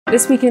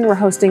This weekend, we're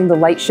hosting the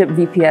Lightship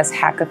VPS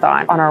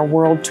Hackathon on our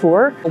world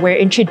tour. We're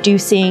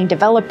introducing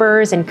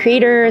developers and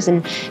creators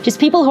and just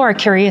people who are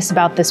curious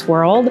about this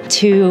world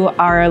to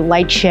our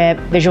Lightship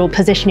visual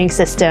positioning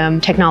system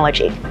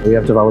technology. We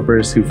have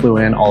developers who flew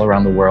in all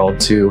around the world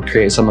to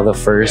create some of the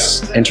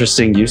first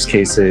interesting use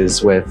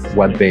cases with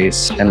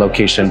web-based and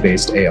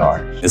location-based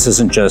AR. This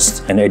isn't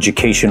just an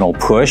educational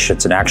push,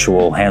 it's an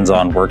actual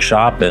hands-on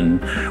workshop,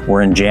 and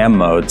we're in jam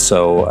mode.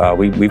 So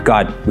we've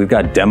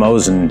got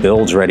demos and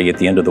builds ready at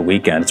the end of the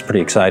weekend. It's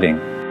pretty exciting.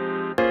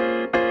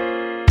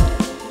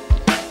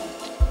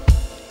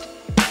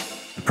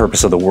 The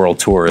purpose of the world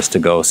tour is to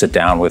go sit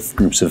down with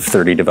groups of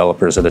 30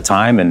 developers at a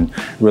time and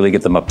really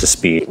get them up to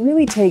speed. It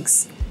really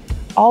takes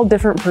all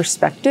different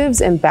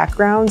perspectives and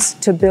backgrounds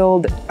to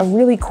build a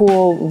really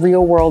cool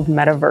real-world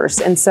metaverse.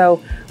 And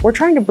so we're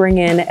trying to bring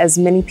in as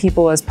many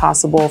people as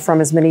possible from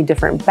as many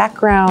different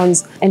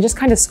backgrounds and just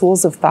kind of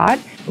schools of thought.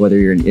 Whether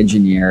you're an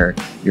engineer,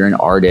 you're an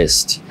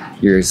artist,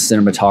 you're a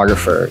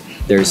cinematographer,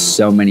 there's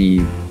so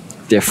many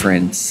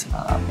different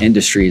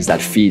industries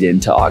that feed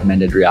into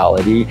augmented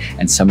reality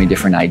and so many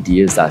different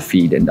ideas that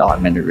feed into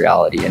augmented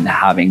reality. And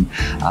having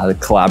the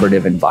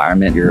collaborative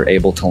environment, you're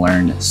able to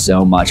learn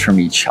so much from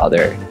each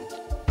other.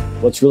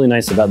 What's really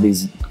nice about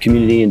these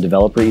community and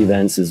developer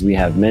events is we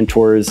have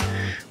mentors,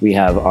 we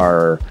have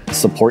our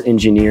support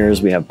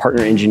engineers, we have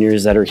partner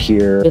engineers that are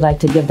here. We like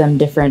to give them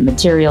different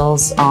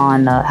materials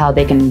on how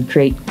they can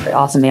create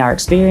awesome AR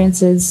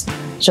experiences,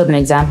 show them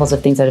examples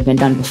of things that have been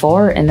done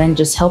before, and then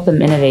just help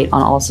them innovate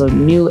on also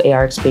new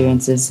AR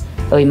experiences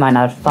that we might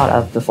not have thought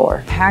of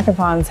before.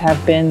 Hackathons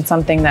have been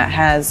something that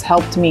has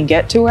helped me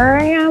get to where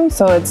I am,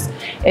 so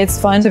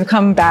it's fun to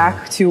come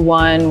back to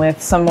one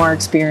with some more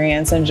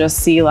experience and just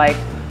see like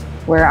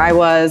where I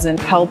was and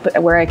help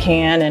where I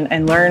can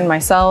and learn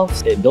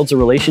myself. It builds a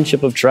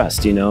relationship of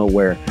trust, you know,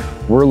 where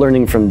we're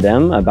learning from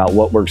them about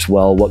what works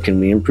well, what can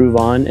we improve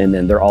on, and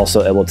then they're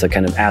also able to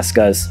kind of ask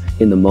us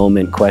in the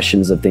moment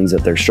questions of things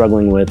that they're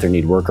struggling with or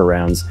need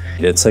workarounds.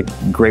 It's a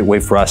great way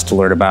for us to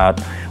learn about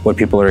what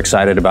people are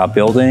excited about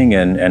building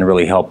and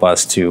really help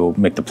us to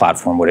make the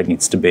platform what it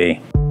needs to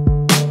be.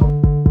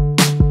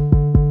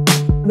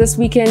 This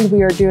weekend,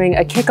 we are doing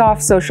a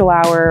kickoff social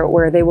hour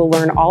where they will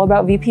learn all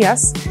about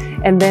VPS,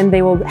 and then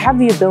they will have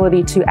the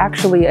ability to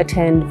actually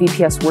attend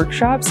VPS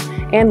workshops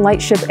and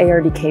Lightship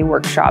ARDK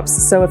workshops.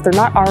 So if they're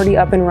not already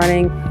up and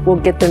running, we'll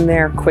get them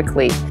there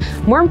quickly.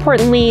 More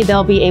importantly,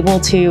 they'll be able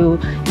to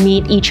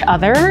meet each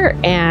other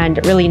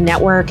and really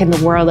network in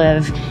the world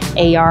of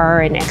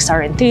AR and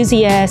XR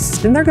enthusiasts.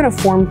 Then they're going to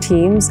form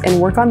teams and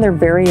work on their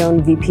very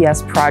own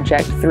VPS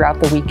project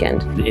throughout the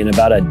weekend. In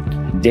about a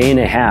day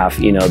and a half,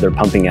 you know, they're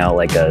pumping out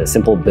like a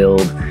simple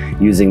build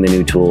using the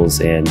new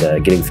tools and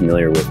getting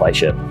familiar with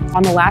Lightship.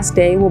 On the last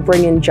day, we'll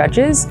bring in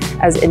judges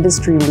as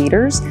industry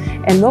leaders,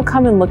 and they'll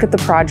come and look at the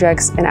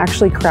projects and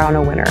actually crown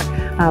a winner.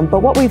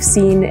 But what we've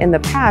seen in the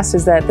past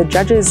is that the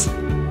judges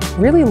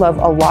really love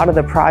a lot of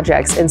the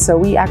projects, and so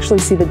we actually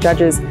see the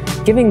judges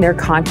giving their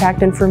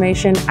contact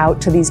information out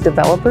to these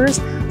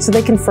developers so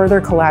they can further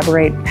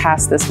collaborate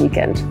past this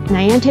weekend.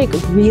 Niantic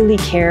really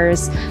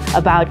cares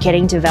about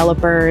getting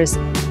developers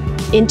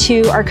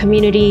into our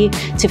community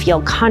to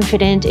feel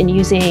confident in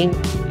using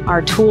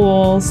our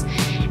tools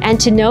and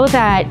to know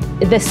that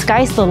the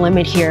sky's the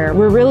limit here.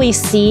 We're really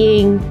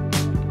seeing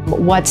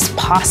what's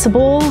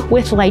possible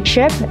with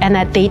Lightship and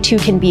that they too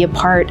can be a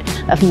part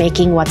of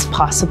making what's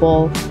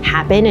possible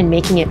happen and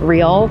making it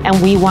real. And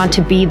we want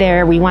to be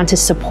there, we want to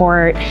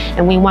support,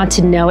 and we want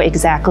to know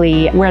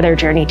exactly where their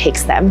journey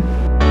takes them.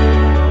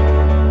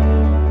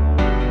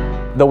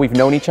 Though we've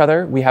known each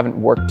other, we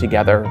haven't worked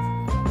together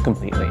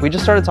completely. We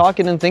just started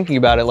talking and thinking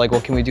about it, like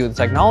what can we do with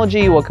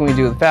technology, what can we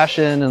do with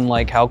fashion, and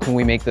like how can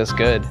we make this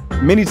good?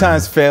 Many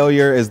times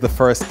failure is the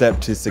first step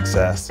to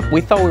success.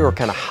 We thought we were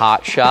kind of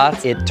hot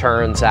shots. It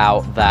turns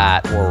out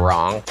that we're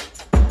wrong.